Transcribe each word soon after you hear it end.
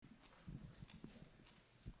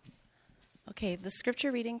Okay, the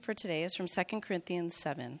scripture reading for today is from 2 Corinthians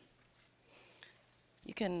 7.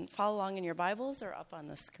 You can follow along in your Bibles or up on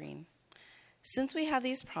the screen. Since we have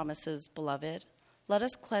these promises, beloved, let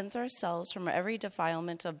us cleanse ourselves from every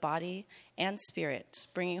defilement of body and spirit,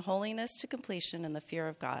 bringing holiness to completion in the fear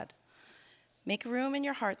of God. Make room in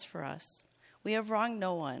your hearts for us. We have wronged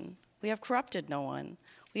no one. We have corrupted no one.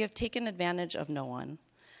 We have taken advantage of no one.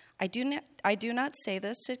 I do not say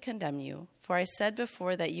this to condemn you, for I said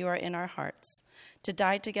before that you are in our hearts, to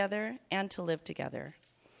die together and to live together.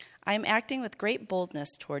 I am acting with great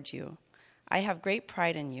boldness toward you. I have great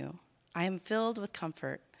pride in you. I am filled with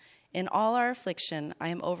comfort. In all our affliction, I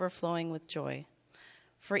am overflowing with joy.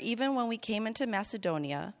 For even when we came into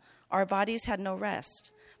Macedonia, our bodies had no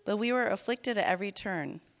rest, but we were afflicted at every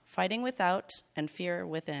turn, fighting without and fear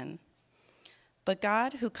within. But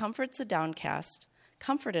God, who comforts the downcast,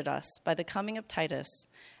 comforted us by the coming of Titus,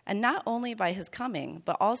 and not only by his coming,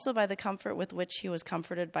 but also by the comfort with which he was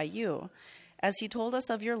comforted by you, as he told us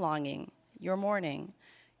of your longing, your mourning,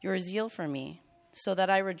 your zeal for me, so that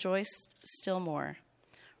I rejoiced still more.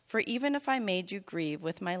 For even if I made you grieve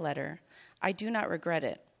with my letter, I do not regret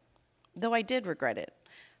it, though I did regret it,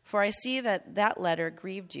 for I see that that letter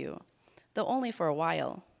grieved you, though only for a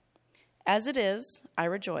while. As it is, I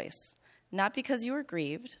rejoice, not because you were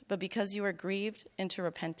grieved, but because you were grieved into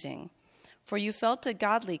repenting. For you felt a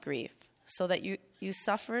godly grief, so that you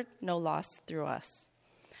suffered no loss through us.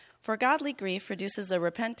 For godly grief produces a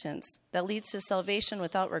repentance that leads to salvation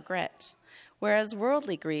without regret, whereas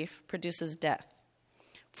worldly grief produces death.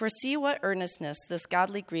 For see what earnestness this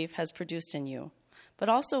godly grief has produced in you, but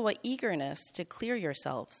also what eagerness to clear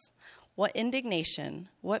yourselves, what indignation,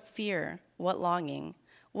 what fear, what longing,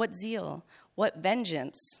 what zeal, what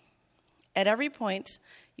vengeance. At every point,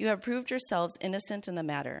 you have proved yourselves innocent in the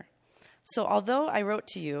matter. So although I wrote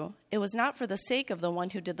to you, it was not for the sake of the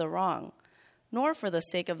one who did the wrong, nor for the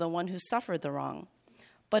sake of the one who suffered the wrong,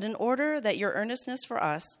 but in order that your earnestness for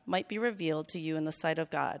us might be revealed to you in the sight of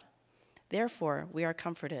God. Therefore, we are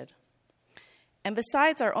comforted. And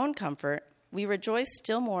besides our own comfort, we rejoice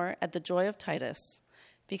still more at the joy of Titus,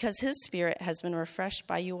 because his spirit has been refreshed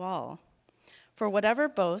by you all. For whatever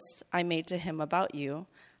boast I made to him about you,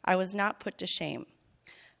 I was not put to shame.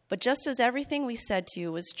 But just as everything we said to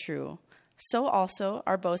you was true, so also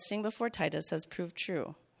our boasting before Titus has proved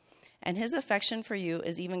true. And his affection for you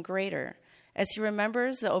is even greater, as he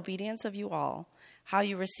remembers the obedience of you all, how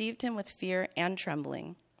you received him with fear and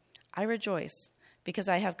trembling. I rejoice, because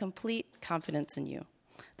I have complete confidence in you.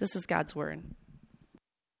 This is God's word.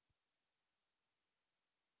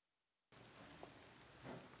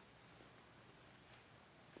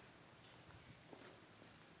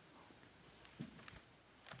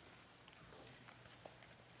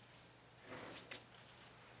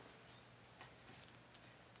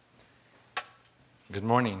 Good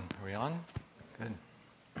morning. Are we on?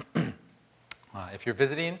 Good. If you're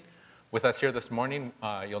visiting with us here this morning,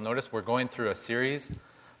 you'll notice we're going through a series,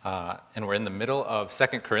 and we're in the middle of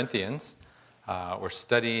 2 Corinthians. We're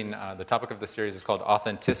studying, the topic of the series is called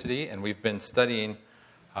Authenticity, and we've been studying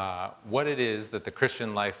what it is that the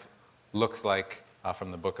Christian life looks like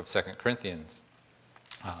from the book of 2 Corinthians.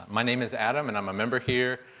 My name is Adam, and I'm a member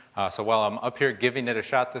here. So while I'm up here giving it a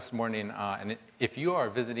shot this morning, and if you are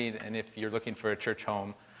visiting and if you're looking for a church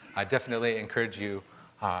home, I definitely encourage you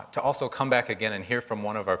to also come back again and hear from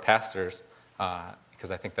one of our pastors,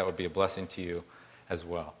 because I think that would be a blessing to you as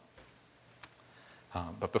well.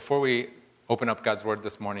 But before we open up God's Word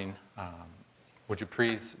this morning, would you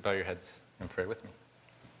please bow your heads and pray with me?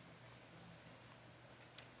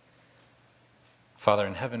 Father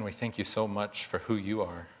in heaven, we thank you so much for who you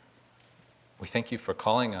are. We thank you for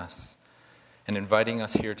calling us and inviting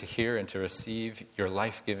us here to hear and to receive your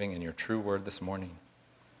life-giving and your true word this morning.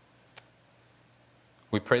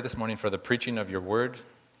 We pray this morning for the preaching of your word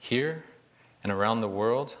here and around the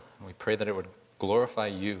world. And we pray that it would glorify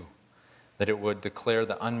you, that it would declare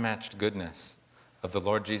the unmatched goodness of the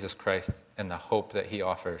Lord Jesus Christ and the hope that he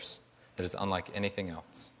offers that is unlike anything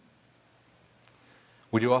else.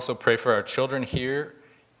 We do also pray for our children here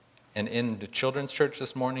and in the children's church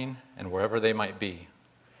this morning and wherever they might be.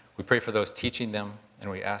 We pray for those teaching them, and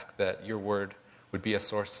we ask that your word would be a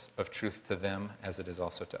source of truth to them as it is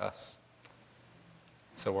also to us.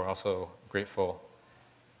 So we're also grateful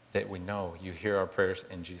that we know you hear our prayers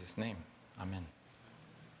in Jesus' name. Amen.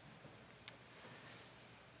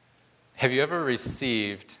 Have you ever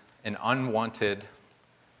received an unwanted,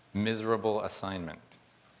 miserable assignment?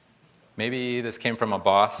 Maybe this came from a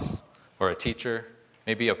boss or a teacher,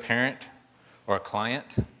 maybe a parent or a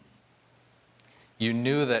client. You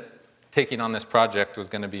knew that taking on this project was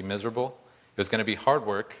going to be miserable. It was going to be hard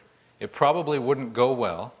work. It probably wouldn't go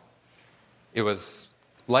well. It was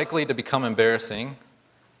likely to become embarrassing.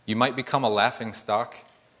 You might become a laughingstock,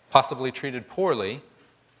 possibly treated poorly,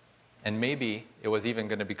 and maybe it was even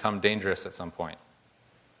going to become dangerous at some point.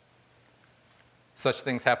 Such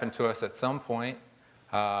things happen to us at some point,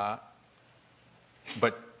 but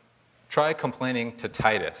try complaining to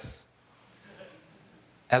Titus.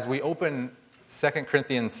 As we open 2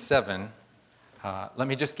 Corinthians 7, let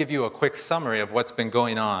me just give you a quick summary of what's been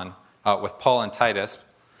going on with Paul and Titus.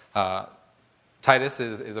 Titus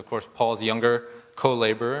is, of course, Paul's younger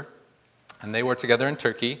co-laborer, and they were together in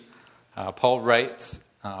Turkey. Paul writes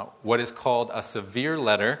what is called a severe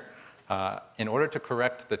letter in order to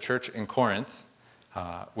correct the church in Corinth,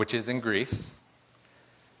 which is in Greece,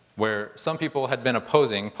 where some people had been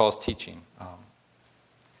opposing Paul's teaching.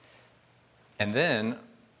 And then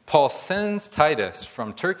Paul sends Titus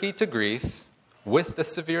from Turkey to Greece with the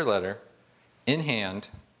severe letter in hand.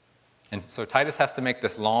 And so Titus has to make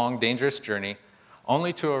this long, dangerous journey,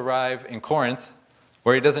 only to arrive in Corinth,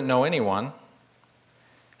 where he doesn't know anyone,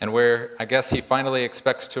 and where I guess he finally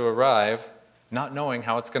expects to arrive, not knowing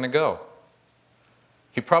how it's going to go.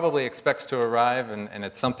 He probably expects to arrive, and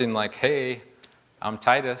it's something like, hey, I'm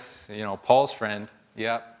Titus, Paul's friend.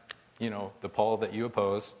 Yeah, the Paul that you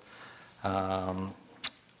oppose.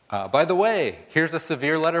 By the way, here's a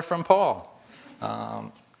severe letter from Paul.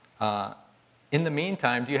 In the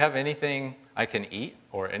meantime, do you have anything I can eat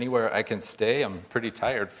or anywhere I can stay? I'm pretty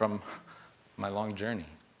tired from my long journey.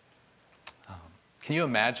 Can you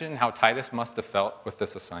imagine how Titus must have felt with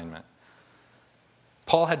this assignment?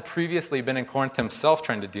 Paul had previously been in Corinth himself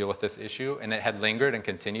trying to deal with this issue, and it had lingered and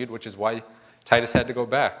continued, which is why Titus had to go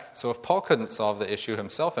back. So if Paul couldn't solve the issue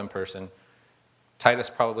himself in person, Titus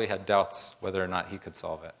probably had doubts whether or not he could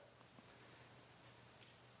solve it.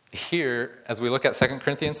 Here, as we look at 2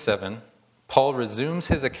 Corinthians 7, Paul resumes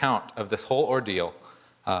his account of this whole ordeal.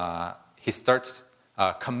 He starts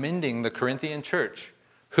commending the Corinthian church,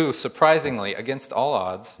 who, surprisingly, against all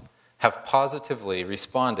odds, have positively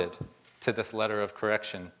responded to this letter of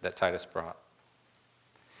correction that Titus brought.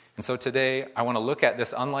 And so today, I want to look at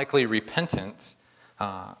this unlikely repentance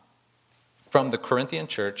from the Corinthian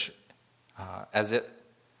church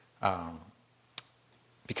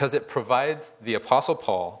because it provides the Apostle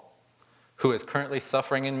Paul, who is currently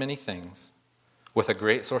suffering in many things, with a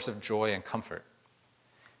great source of joy and comfort.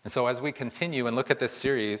 And so as we continue and look at this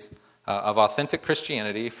series of authentic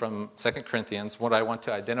Christianity from 2 Corinthians, what I want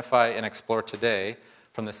to identify and explore today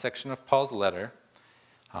from this section of Paul's letter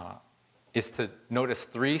is to notice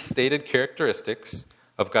three stated characteristics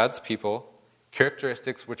of God's people,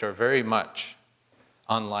 characteristics which are very much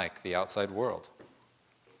unlike the outside world.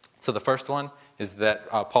 So the first one is that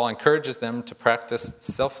Paul encourages them to practice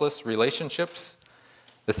selfless relationships.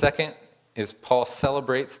 The second is Paul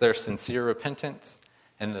celebrates their sincere repentance.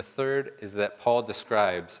 And the third is that Paul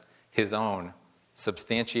describes his own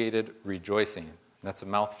substantiated rejoicing. That's a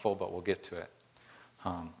mouthful, but we'll get to it.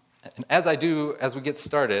 And as we get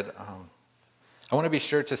started, I want to be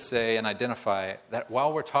sure to say and identify that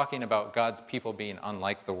while we're talking about God's people being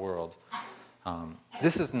unlike the world,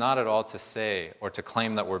 this is not at all to say or to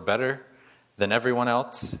claim that we're better than everyone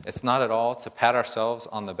else. It's not at all to pat ourselves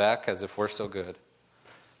on the back as if we're so good.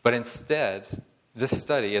 But instead, this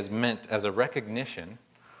study is meant as a recognition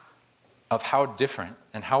of how different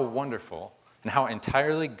and how wonderful and how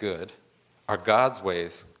entirely good are God's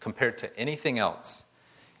ways compared to anything else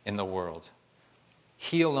in the world.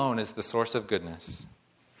 He alone is the source of goodness,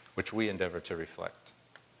 which we endeavor to reflect.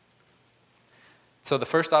 So the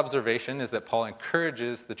first observation is that Paul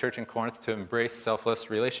encourages the church in Corinth to embrace selfless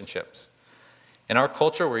relationships. In our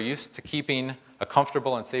culture, we're used to keeping a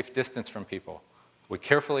comfortable and safe distance from people. We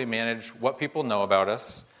carefully manage what people know about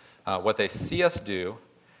us, what they see us do.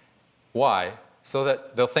 Why? So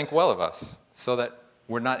that they'll think well of us, so that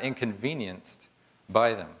we're not inconvenienced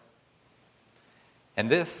by them. And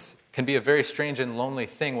this can be a very strange and lonely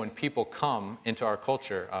thing when people come into our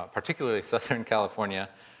culture, particularly Southern California,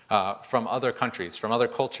 from other countries, from other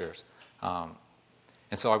cultures. And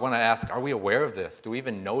so I want to ask, are we aware of this? Do we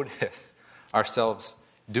even notice ourselves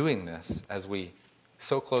doing this as we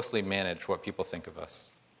so closely manage what people think of us?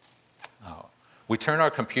 We turn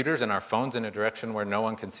our computers and our phones in a direction where no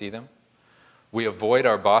one can see them. We avoid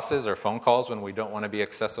our bosses or phone calls when we don't want to be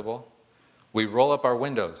accessible. We roll up our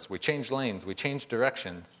windows. We change lanes. We change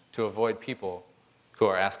directions to avoid people who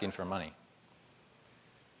are asking for money.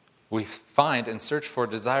 We find and search for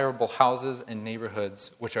desirable houses and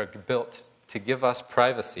neighborhoods which are built to give us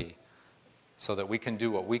privacy so that we can do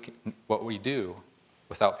what we do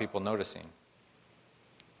without people noticing.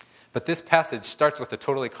 But this passage starts with a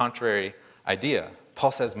totally contrary idea.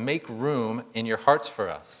 Paul says, make room in your hearts for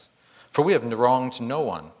us. For we have wronged no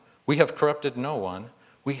one. We have corrupted no one.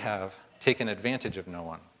 We have taken advantage of no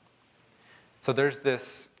one. So there's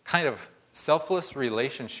this kind of selfless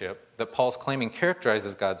relationship that Paul's claiming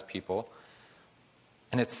characterizes God's people.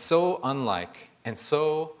 And it's so unlike and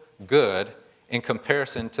so good in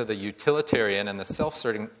comparison to the utilitarian and the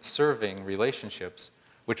self-serving relationships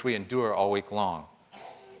which we endure all week long.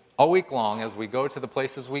 All week long, as we go to the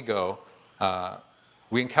places we go,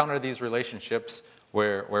 we encounter these relationships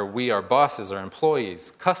where we are bosses or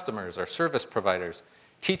employees, customers or service providers,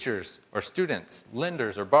 teachers or students,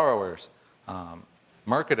 lenders or borrowers,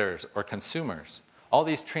 marketers or consumers. All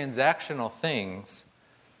these transactional things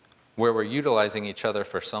where we're utilizing each other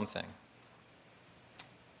for something.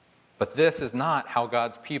 But this is not how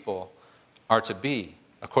God's people are to be,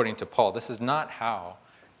 according to Paul. This is not how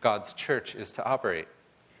God's church is to operate.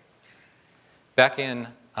 Back in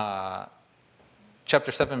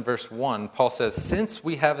chapter 7, verse 1, Paul says, "Since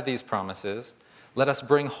we have these promises, let us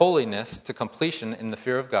bring holiness to completion in the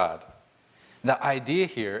fear of God." The idea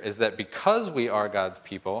here is that because we are God's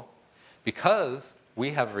people, because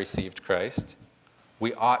we have received Christ,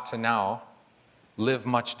 we ought to now live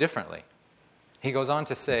much differently. He goes on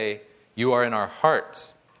to say, you are in our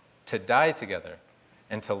hearts to die together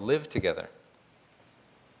and to live together.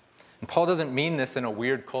 And Paul doesn't mean this in a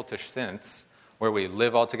weird cultish sense where we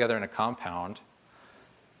live all together in a compound,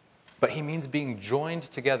 but he means being joined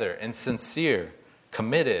together in sincere,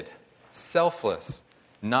 committed, selfless,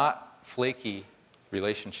 not flaky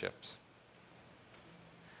relationships.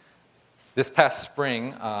 This past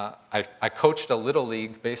spring, I coached a Little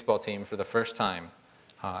League baseball team for the first time.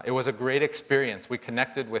 It was a great experience. We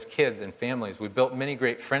connected with kids and families. We built many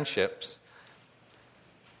great friendships.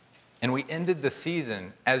 And we ended the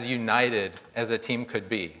season as united as a team could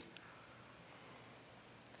be.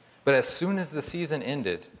 But as soon as the season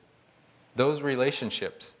ended, those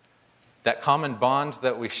relationships, that common bond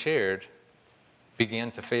that we shared,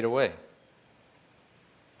 began to fade away.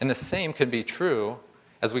 And the same can be true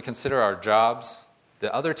as we consider our jobs,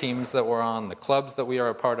 the other teams that we're on, the clubs that we are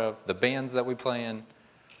a part of, the bands that we play in.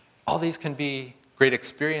 All these can be great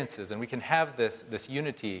experiences, and we can have this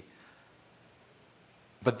unity.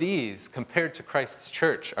 But these, compared to Christ's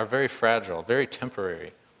church, are very fragile, very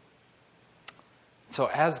temporary. So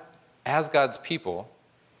as God's people,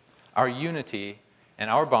 our unity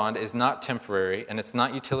and our bond is not temporary, and it's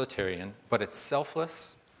not utilitarian, but it's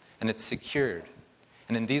selfless, and it's secured.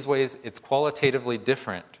 And in these ways, it's qualitatively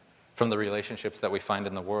different from the relationships that we find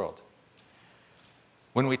in the world.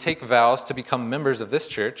 When we take vows to become members of this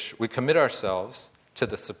church, we commit ourselves to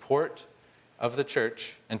the support of the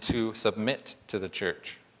church and to submit to the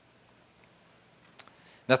church.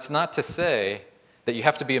 That's not to say that you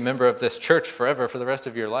have to be a member of this church forever for the rest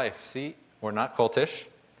of your life. See, we're not cultish.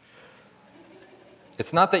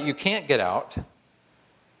 It's not that you can't get out,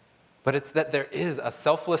 but it's that there is a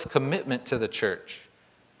selfless commitment to the church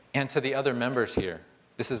and to the other members here.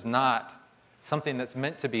 This is not something that's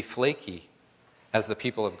meant to be flaky as the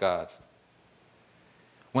people of God.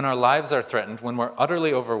 When our lives are threatened, when we're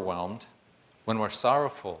utterly overwhelmed, when we're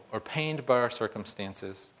sorrowful or pained by our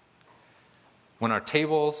circumstances, when our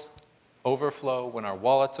tables overflow, when our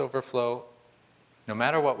wallets overflow, no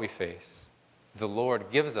matter what we face, the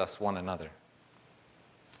Lord gives us one another.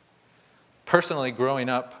 Personally, growing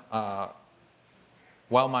up,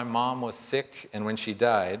 while my mom was sick and when she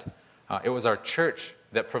died, it was our church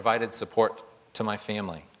that provided support to my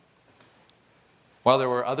family. While there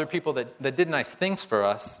were other people that did nice things for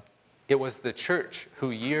us, it was the church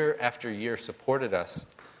who year after year supported us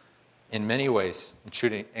in many ways,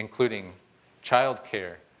 including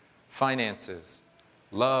childcare, finances,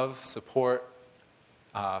 love, support,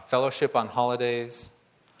 fellowship on holidays.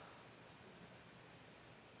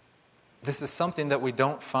 This is something that we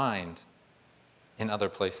don't find in other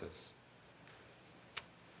places.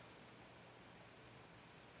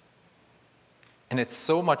 And it's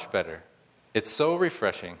so much better. It's so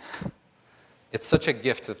refreshing. It's such a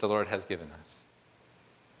gift that the Lord has given us.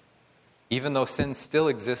 Even though sin still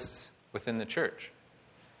exists within the church.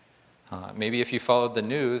 Maybe if you followed the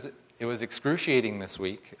news, it was excruciating this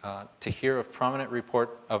week to hear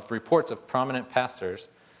of reports of prominent pastors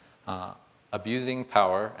abusing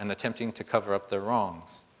power and attempting to cover up their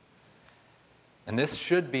wrongs. And this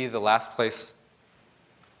should be the last place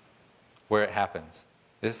where it happens.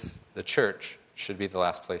 The church, should be the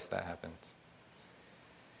last place that happens.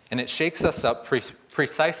 And it shakes us up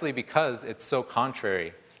precisely because it's so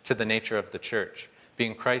contrary to the nature of the church,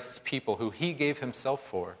 being Christ's people who he gave himself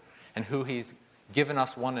for and who he's given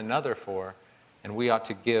us one another for, and we ought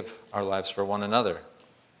to give our lives for one another.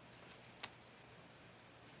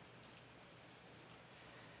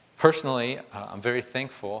 Personally, I'm very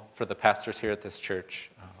thankful for the pastors here at this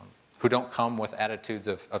church who don't come with attitudes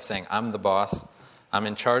of saying, I'm the boss, I'm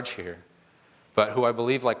in charge here, but who I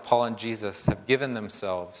believe, like Paul and Jesus, have given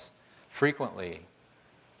themselves frequently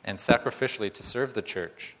and sacrificially to serve the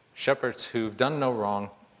church. Shepherds who've done no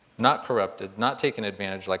wrong, not corrupted, not taken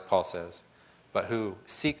advantage, like Paul says, but who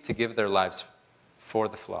seek to give their lives for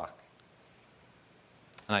the flock.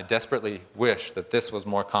 And I desperately wish that this was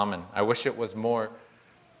more common. I wish it was more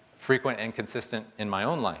frequent and consistent in my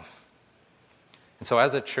own life. And so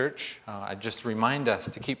as a church, I just remind us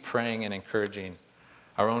to keep praying and encouraging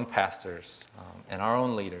our own pastors and our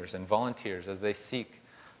own leaders and volunteers as they seek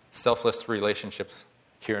selfless relationships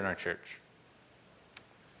here in our church.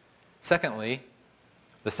 Secondly,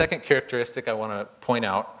 the second characteristic I want to point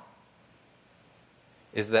out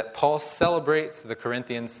is that Paul celebrates the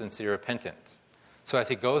Corinthians' sincere repentance. So as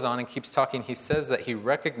he goes on and keeps talking, he says that he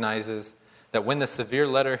recognizes that when the severe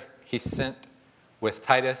letter he sent with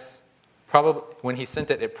Titus, when he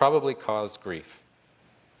sent it, it probably caused grief.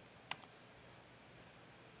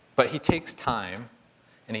 But he takes time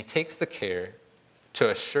and he takes the care to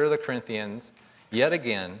assure the Corinthians yet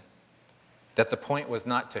again that the point was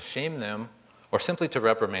not to shame them or simply to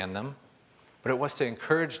reprimand them, but it was to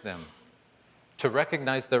encourage them to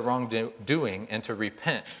recognize their wrongdoing and to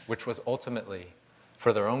repent, which was ultimately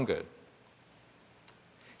for their own good.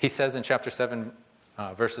 He says in chapter 7,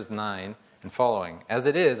 verses 9 and following, "As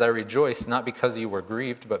it is, I rejoice not because you were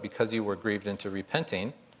grieved, but because you were grieved into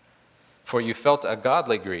repenting. For you felt a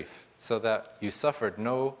godly grief, so that you suffered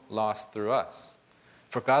no loss through us.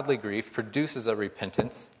 For godly grief produces a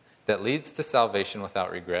repentance that leads to salvation without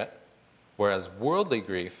regret, whereas worldly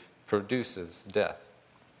grief produces death."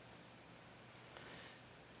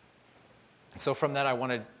 And so from that, I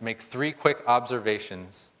want to make 3 quick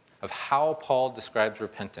observations of how Paul describes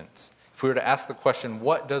repentance. If we were to ask the question,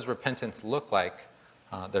 what does repentance look like?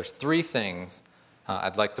 There's 3 things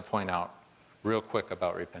I'd like to point out real quick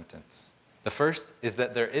about repentance. The first is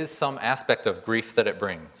that there is some aspect of grief that it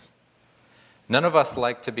brings. None of us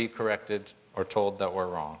like to be corrected or told that we're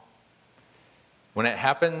wrong. When it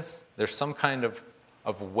happens, there's some kind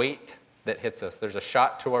of weight that hits us. There's a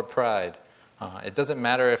shot to our pride. It doesn't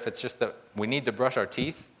matter if it's just that we need to brush our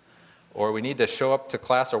teeth or we need to show up to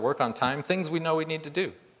class or work on time, things we know we need to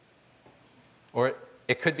do. Or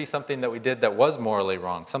it could be something that we did that was morally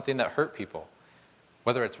wrong, something that hurt people.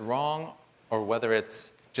 Whether it's wrong or whether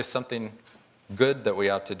it's just something good that we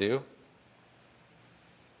ought to do,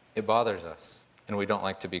 it bothers us and we don't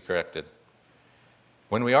like to be corrected.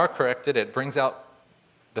 When we are corrected, it brings out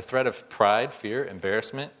the threat of pride, fear,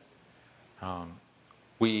 embarrassment.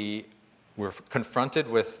 We're confronted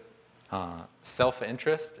with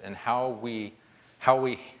self-interest and how we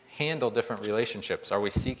handle different relationships. Are we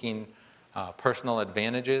seeking personal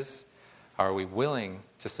advantages? Are we willing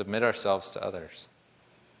to submit ourselves to others?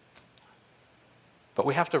 But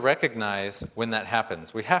we have to recognize when that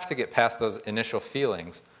happens. We have to get past those initial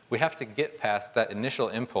feelings. We have to get past that initial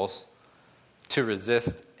impulse to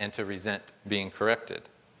resist and to resent being corrected.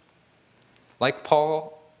 Like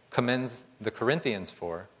Paul commends the Corinthians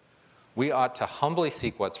for, we ought to humbly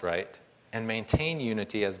seek what's right and maintain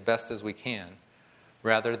unity as best as we can,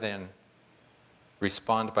 rather than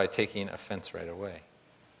respond by taking offense right away.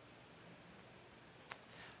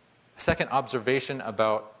 A second observation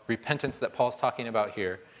about repentance that Paul's talking about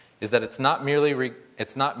here is that it's not merely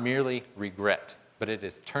regret, but it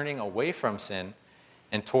is turning away from sin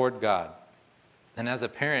and toward God. And as a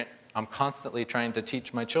parent, I'm constantly trying to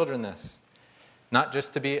teach my children this. Not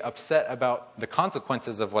just to be upset about the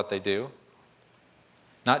consequences of what they do,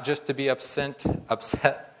 not just to be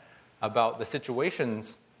upset about the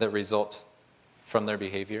situations that result from their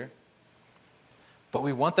behavior, but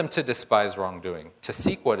we want them to despise wrongdoing, to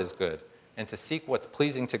seek what is good, and to seek what's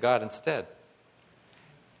pleasing to God instead.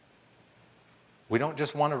 We don't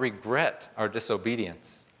just want to regret our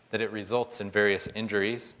disobedience, that it results in various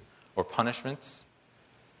injuries or punishments,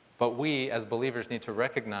 but we as believers need to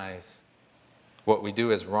recognize what we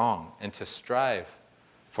do is wrong and to strive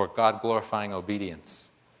for God-glorifying obedience.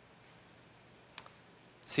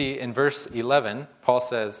 See, in verse 11, Paul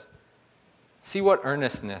says, "See what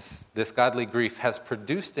earnestness this godly grief has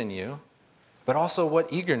produced in you, but also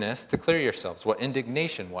what eagerness to clear yourselves, what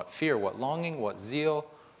indignation, what fear, what longing, what zeal,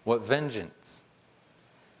 what vengeance."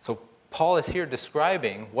 So Paul is here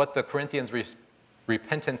describing what the Corinthians'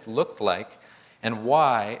 repentance looked like and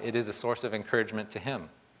why it is a source of encouragement to him.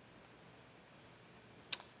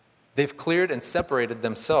 They've cleared and separated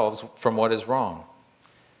themselves from what is wrong.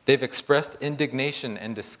 They've expressed indignation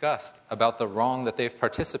and disgust about the wrong that they've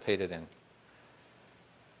participated in.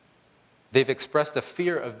 They've expressed a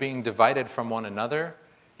fear of being divided from one another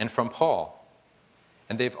and from Paul.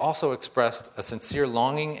 And they've also expressed a sincere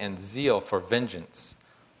longing and zeal for vengeance.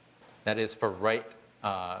 That is, for right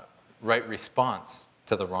response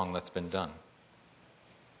to the wrong that's been done.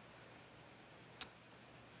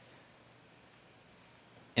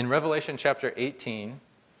 In Revelation chapter 18,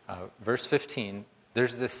 verse 15,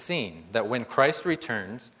 there's this scene that when Christ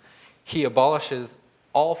returns, he abolishes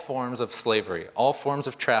all forms of slavery, all forms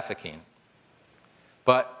of trafficking.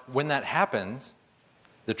 But when that happens,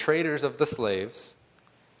 the traders of the slaves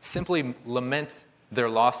simply lament their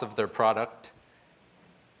loss of their product,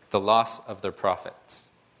 the loss of their profits.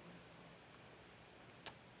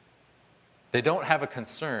 They don't have a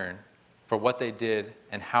concern for what they did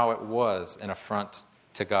and how it was an affront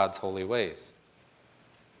to God's holy ways.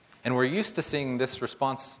 And we're used to seeing this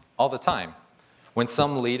response all the time. When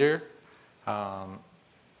some leader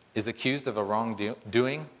is accused of a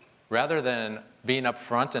wrongdoing, rather than being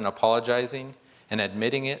upfront and apologizing and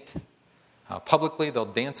admitting it, publicly they'll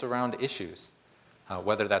dance around issues,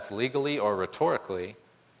 whether that's legally or rhetorically,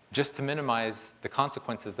 just to minimize the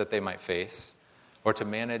consequences that they might face or to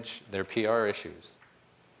manage their PR issues.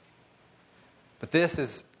 But this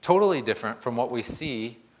is totally different from what we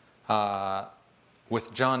see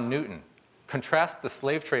with John Newton. Contrast the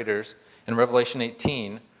slave traders in Revelation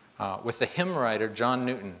 18 with the hymn writer John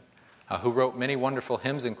Newton, who wrote many wonderful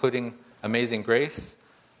hymns, including Amazing Grace,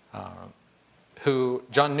 who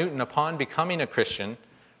John Newton, upon becoming a Christian,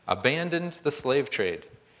 abandoned the slave trade.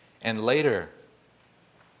 And later,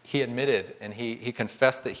 he admitted and he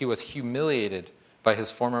confessed that he was humiliated by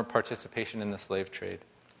his former participation in the slave trade.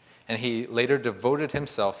 And he later devoted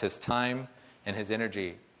himself, his time, and his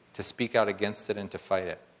energy to speak out against it and to fight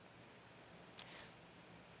it.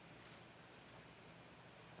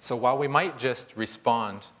 So while we might just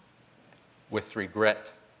respond with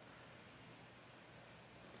regret,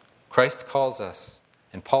 Christ calls us,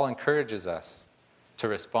 and Paul encourages us to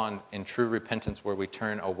respond in true repentance where we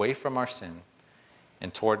turn away from our sin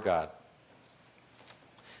and toward God.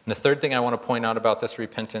 And the third thing I want to point out about this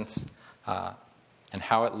repentance and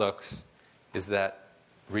how it looks is that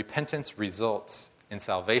repentance results in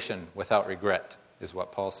salvation without regret, is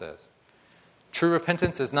what Paul says. True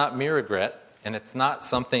repentance is not mere regret, and it's not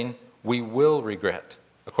something we will regret,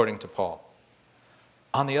 according to Paul.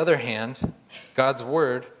 On the other hand, God's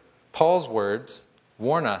word, Paul's words,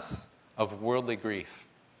 warn us of worldly grief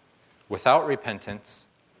without repentance,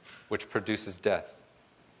 which produces death.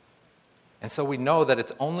 And so we know that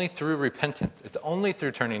it's only through repentance, it's only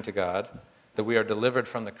through turning to God that we are delivered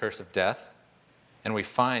from the curse of death, and we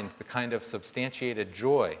find the kind of substantiated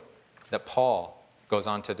joy that Paul goes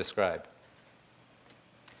on to describe.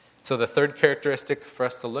 So the third characteristic for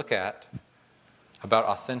us to look at about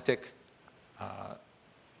authentic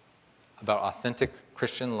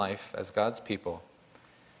Christian life as God's people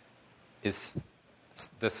is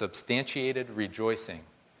the substantiated rejoicing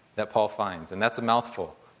that Paul finds. And that's a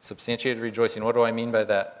mouthful. Substantiated rejoicing. What do I mean by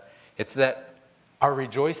that? It's that our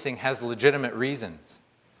rejoicing has legitimate reasons.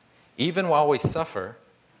 Even while we suffer,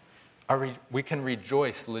 we can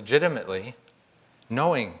rejoice legitimately,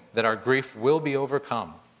 knowing that our grief will be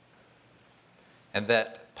overcome. And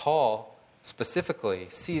that Paul specifically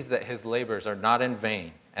sees that his labors are not in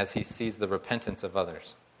vain as he sees the repentance of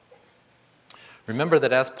others. Remember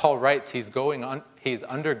that as Paul writes, he's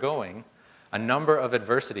undergoing a number of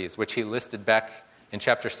adversities, which he listed back in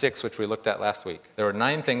chapter 6, which we looked at last week. There were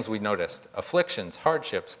 9 things we noticed: afflictions,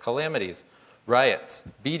 hardships, calamities, riots,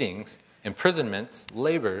 beatings, imprisonments,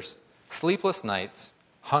 labors, sleepless nights,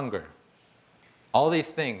 hunger. All these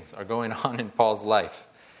things are going on in Paul's life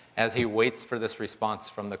as he waits for this response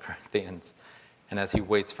from the Corinthians and as he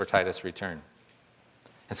waits for Titus' return.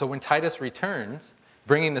 And so when Titus returns,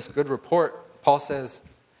 bringing this good report, Paul says,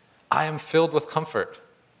 I am filled with comfort.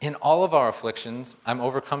 In all of our afflictions, I'm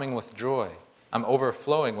overcoming with joy. I'm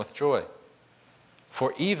overflowing with joy.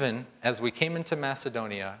 For even as we came into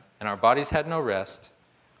Macedonia and our bodies had no rest,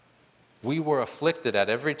 we were afflicted at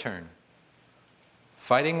every turn,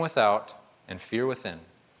 fighting without and fear within.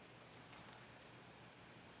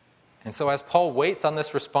 And so as Paul waits on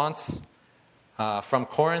this response from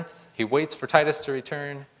Corinth, he waits for Titus to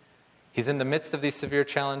return. He's in the midst of these severe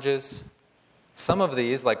challenges. Some of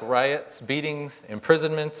these, like riots, beatings,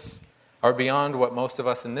 imprisonments, are beyond what most of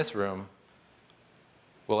us in this room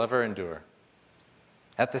will ever endure.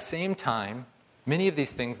 At the same time, many of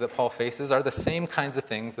these things that Paul faces are the same kinds of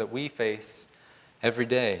things that we face every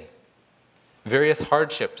day. Various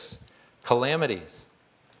hardships, calamities,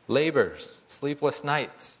 labors, sleepless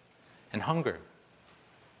nights, and hunger.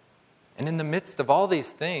 And in the midst of all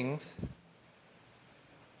these things,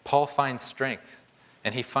 Paul finds strength,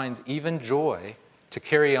 and he finds even joy to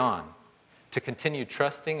carry on, to continue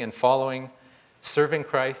trusting and following, serving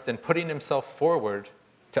Christ, and putting himself forward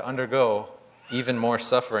to undergo even more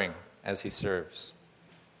suffering as he serves.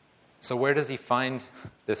 So where does he find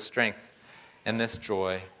this strength and this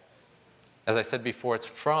joy? As I said before, it's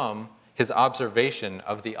from his observation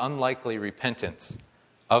of the unlikely repentance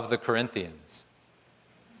of the Corinthians.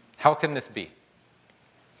 How can this be?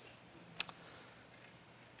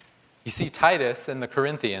 You see, Titus and the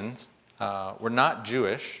Corinthians were not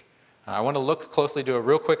Jewish. I want to look closely, do a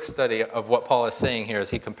real quick study of what Paul is saying here as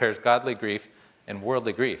he compares godly grief and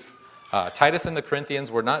worldly grief. Titus and the Corinthians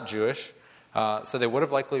were not Jewish, so they would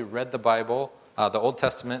have likely read the Bible, the Old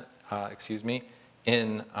Testament,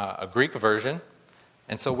 in a Greek version.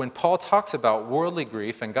 And so when Paul talks about worldly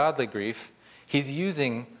grief and godly grief, he's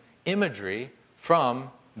using imagery from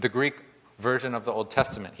the Greek version of the Old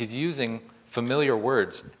Testament. He's using familiar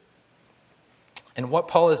words. And what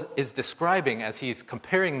Paul is describing as he's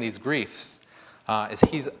comparing these griefs is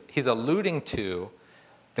he's alluding to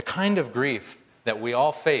the kind of grief that we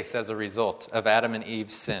all face as a result of Adam and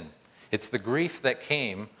Eve's sin. It's the grief that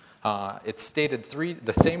came, it's stated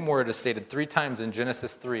the same word is stated 3 times in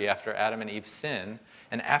Genesis 3 after Adam and Eve sin,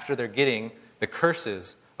 and after they're getting the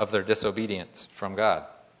curses of their disobedience from God.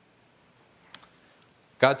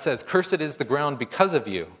 God says, "Cursed is the ground because of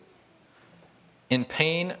you. In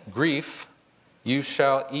pain, grief, you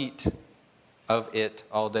shall eat of it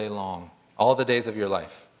all day long, all the days of your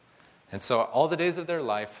life." And so all the days of their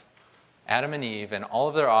life, Adam and Eve and all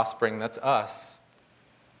of their offspring, that's us,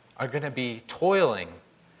 are going to be toiling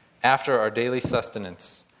after our daily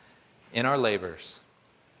sustenance in our labors.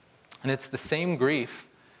 And it's the same grief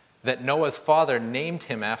that Noah's father named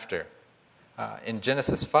him after in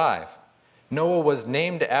Genesis 5. Noah was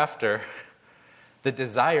named after the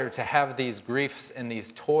desire to have these griefs and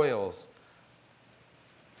these toils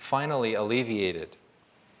finally alleviated.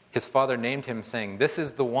 His father named him saying, "This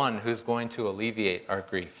is the one who's going to alleviate our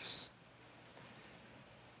griefs."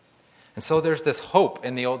 And so there's this hope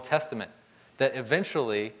in the Old Testament that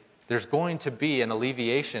eventually there's going to be an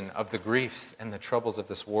alleviation of the griefs and the troubles of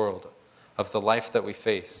this world, of the life that we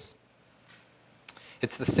face.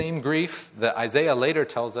 It's the same grief that Isaiah later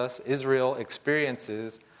tells us Israel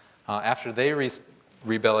experiences after they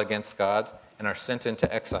rebel against God and are sent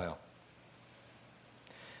into exile.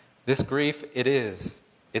 This grief,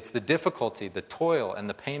 it's the difficulty, the toil, and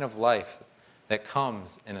the pain of life that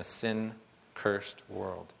comes in a sin-cursed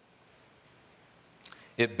world.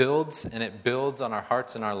 It builds and it builds on our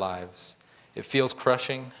hearts and our lives. It feels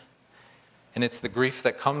crushing, and it's the grief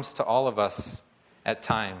that comes to all of us at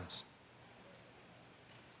times.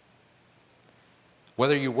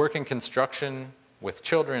 Whether you work in construction, with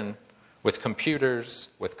children, with computers,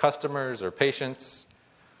 with customers or patients,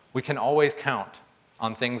 we can always count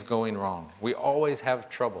on things going wrong. We always have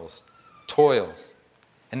troubles, toils.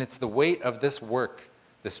 And it's the weight of this work,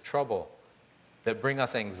 this trouble, that bring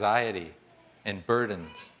us anxiety and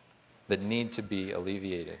burdens that need to be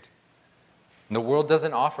alleviated. And the world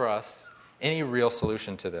doesn't offer us any real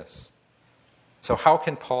solution to this. So how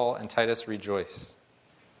can Paul and Titus rejoice?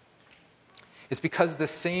 It's because the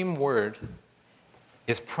same word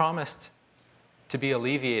is promised to be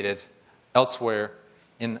alleviated elsewhere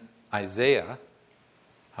in Isaiah.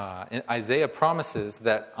 Isaiah promises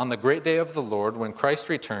that on the great day of the Lord, when Christ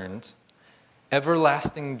returns,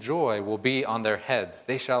 everlasting joy will be on their heads.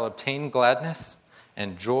 They shall obtain gladness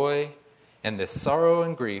and joy, and this sorrow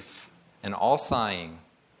and grief and all sighing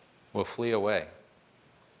will flee away.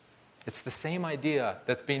 It's the same idea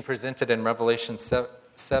that's being presented in Revelation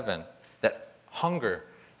 7, that hunger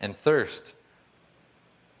and thirst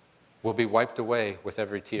will be wiped away with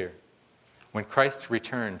every tear. When Christ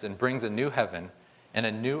returns and brings a new heaven and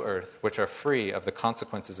a new earth, which are free of the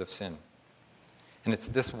consequences of sin. And it's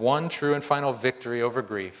this one true and final victory over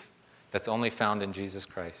grief that's only found in Jesus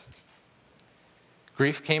Christ.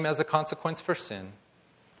 Grief came as a consequence for sin,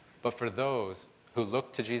 but for those who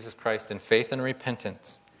look to Jesus Christ in faith and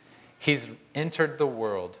repentance, He's entered the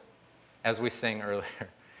world, as we sang earlier.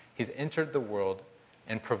 He's entered the world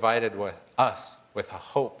and provided us with a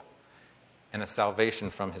hope and a salvation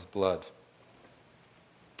from His blood.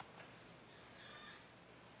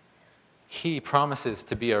 He promises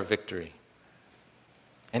to be our victory.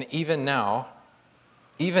 And even now,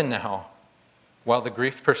 while the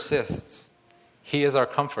grief persists, He is our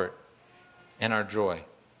comfort and our joy.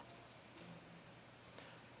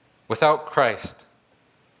 Without Christ,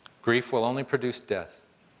 grief will only produce death.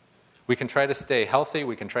 We can try to stay healthy,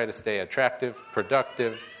 we can try to stay attractive,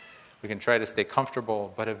 productive, we can try to stay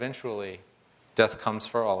comfortable, but eventually, death comes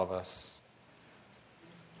for all of us.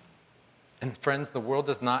 And friends, the world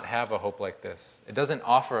does not have a hope like this. It doesn't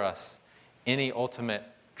offer us any ultimate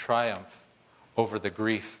triumph over the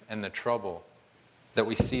grief and the trouble that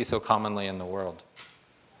we see so commonly in the world.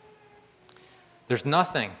 There's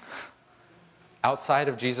nothing outside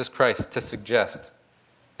of Jesus Christ to suggest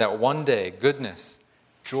that one day goodness,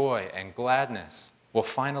 joy, and gladness will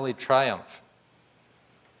finally triumph.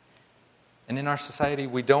 And in our society,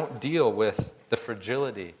 we don't deal with the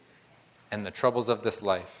fragility and the troubles of this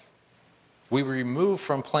life. We remove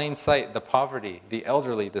from plain sight the poverty, the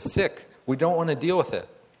elderly, the sick. We don't want to deal with it.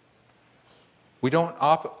 We don't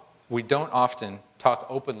often talk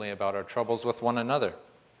openly about our troubles with one another.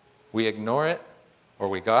 We ignore it or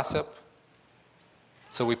we gossip.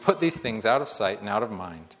 So we put these things out of sight and out of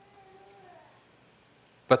mind.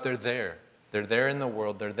 But they're there. They're there in the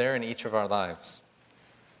world. They're there in each of our lives.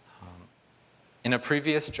 In a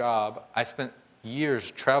previous job, I spent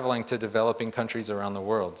years traveling to developing countries around the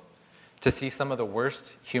world to see some of the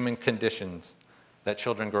worst human conditions that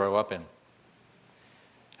children grow up in.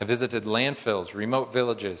 I visited landfills, remote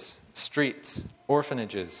villages, streets,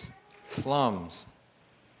 orphanages, slums,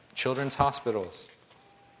 children's hospitals.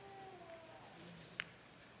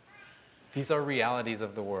 These are realities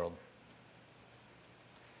of the world.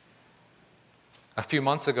 A few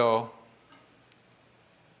months ago,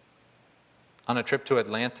 on a trip to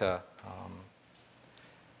Atlanta,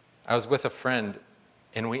 I was with a friend,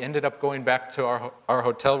 and we ended up going back to our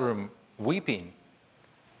hotel room weeping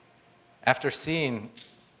after seeing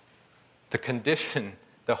the condition,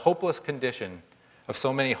 the hopeless condition of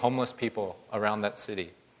so many homeless people around that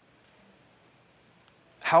city.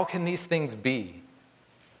 How can these things be?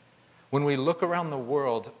 When we look around the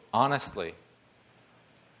world honestly,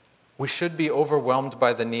 we should be overwhelmed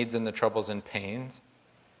by the needs and the troubles and pains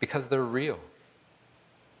because they're real.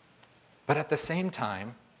 But at the same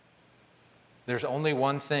time, there's only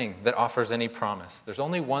one thing that offers any promise. There's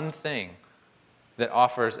only one thing that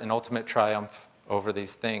offers an ultimate triumph over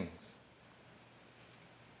these things.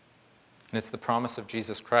 And it's the promise of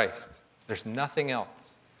Jesus Christ. There's nothing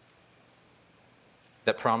else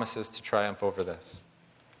that promises to triumph over this.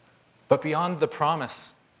 But beyond the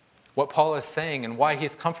promise, what Paul is saying and why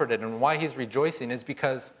he's comforted and why he's rejoicing is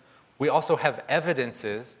because we also have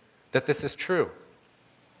evidences that this is true.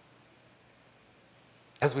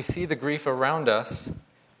 As we see the grief around us,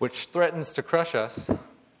 which threatens to crush us,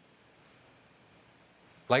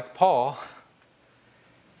 like Paul,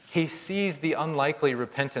 he sees the unlikely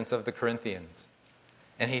repentance of the Corinthians.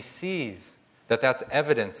 And he sees that that's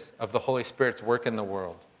evidence of the Holy Spirit's work in the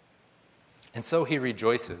world. And so he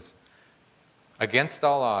rejoices. Against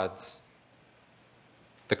all odds,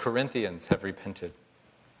 the Corinthians have repented.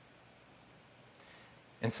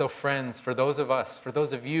 And so, friends, for those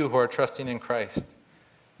of you who are trusting in Christ,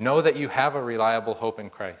 know that you have a reliable hope in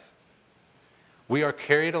Christ. We are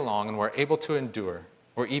carried along and we're able to endure.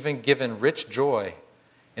 We're even given rich joy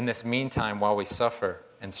in this meantime while we suffer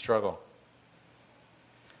and struggle.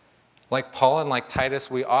 Like Paul and like Titus,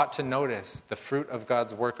 we ought to notice the fruit of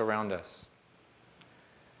God's work around us.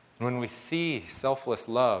 When we see selfless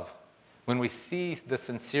love, when we see the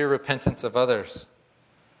sincere repentance of others,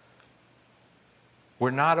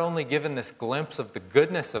 we're not only given this glimpse of the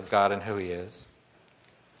goodness of God and who He is,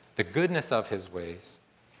 the goodness of His ways,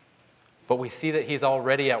 but we see that He's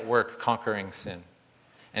already at work conquering sin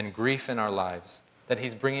and grief in our lives, that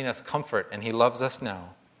He's bringing us comfort and He loves us now,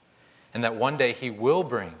 and that one day He will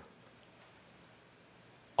bring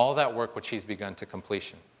all that work which He's begun to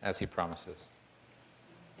completion, as He promises.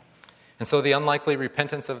 And so the unlikely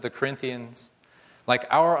repentance of the Corinthians, like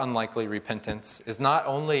our unlikely repentance, is not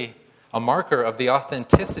only a marker of the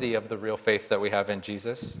authenticity of the real faith that we have in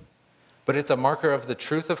Jesus, but it's a marker of the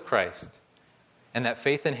truth of Christ, and that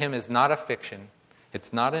faith in Him is not a fiction,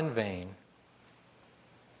 it's not in vain.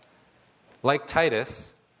 Like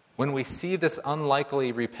Titus, when we see this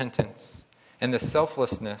unlikely repentance and this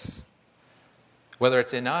selflessness, whether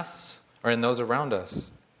it's in us or in those around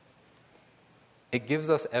us, it gives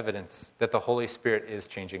us evidence that the Holy Spirit is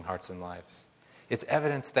changing hearts and lives. It's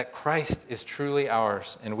evidence that Christ is truly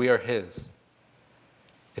ours and we are His.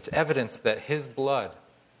 It's evidence that His blood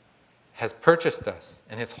has purchased us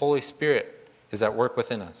and His Holy Spirit is at work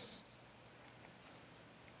within us.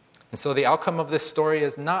 And so the outcome of this story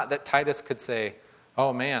is not that Titus could say,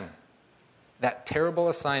 oh man, that terrible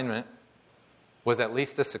assignment was at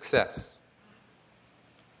least a success.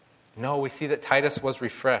 No, we see that Titus was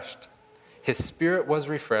refreshed. His spirit was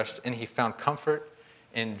refreshed and he found comfort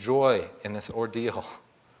and joy in this ordeal.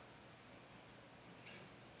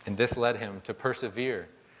 And this led him to persevere.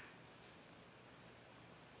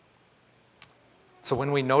 So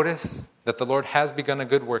when we notice that the Lord has begun a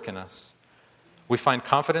good work in us, we find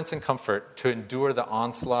confidence and comfort to endure the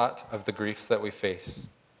onslaught of the griefs that we face.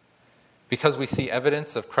 Because we see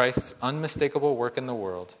evidence of Christ's unmistakable work in the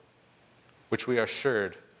world, which we are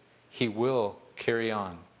assured he will carry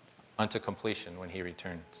on unto completion when he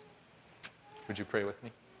returns. Would you pray with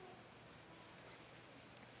me?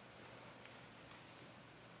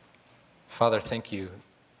 Father, thank you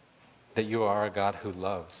that you are a God who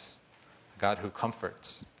loves, a God who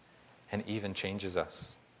comforts, and even changes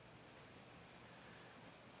us.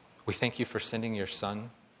 We thank you for sending your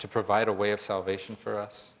Son to provide a way of salvation for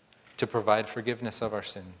us, to provide forgiveness of our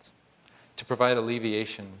sins, to provide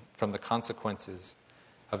alleviation from the consequences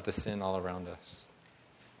of the sin all around us.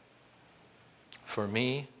 For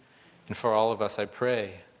me and for all of us, I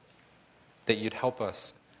pray that you'd help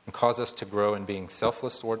us and cause us to grow in being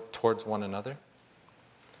selfless towards one another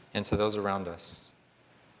and to those around us.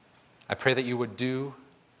 I pray that you would do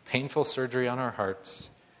painful surgery on our hearts,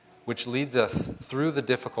 which leads us through the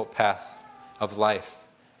difficult path of life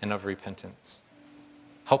and of repentance.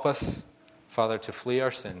 Help us, Father, to flee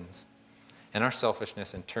our sins and our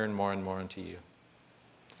selfishness and turn more and more unto you.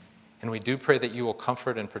 And we do pray that you will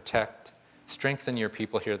comfort and protect, strengthen your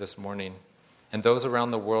people here this morning and those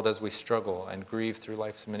around the world as we struggle and grieve through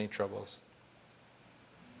life's many troubles.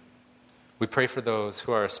 We pray for those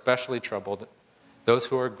who are especially troubled, those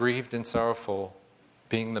who are grieved and sorrowful,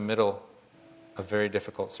 being in the middle of very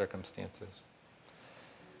difficult circumstances.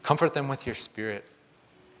 Comfort them with your Spirit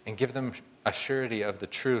and give them a surety of the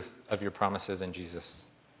truth of your promises in Jesus.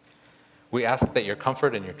 We ask that your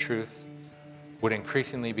comfort and your truth would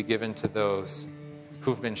increasingly be given to those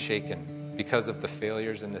who've been shaken because of the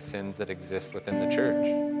failures and the sins that exist within the church.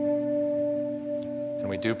 And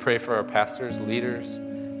we do pray for our pastors, leaders,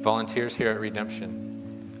 volunteers here at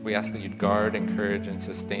Redemption. We ask that you'd guard, encourage, and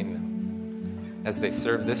sustain them as they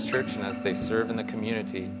serve this church and as they serve in the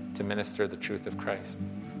community to minister the truth of Christ.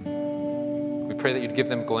 We pray that you'd give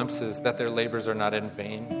them glimpses that their labors are not in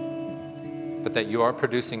vain, but that you are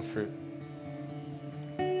producing fruit.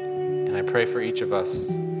 And I pray for each of us,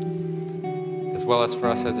 as well as for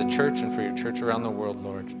us as a church and for your church around the world,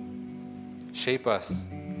 Lord. Shape us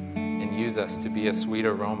and use us to be a sweet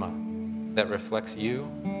aroma that reflects you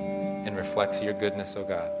and reflects your goodness, O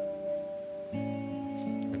God.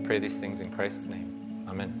 We pray these things in Christ's name.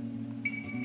 Amen.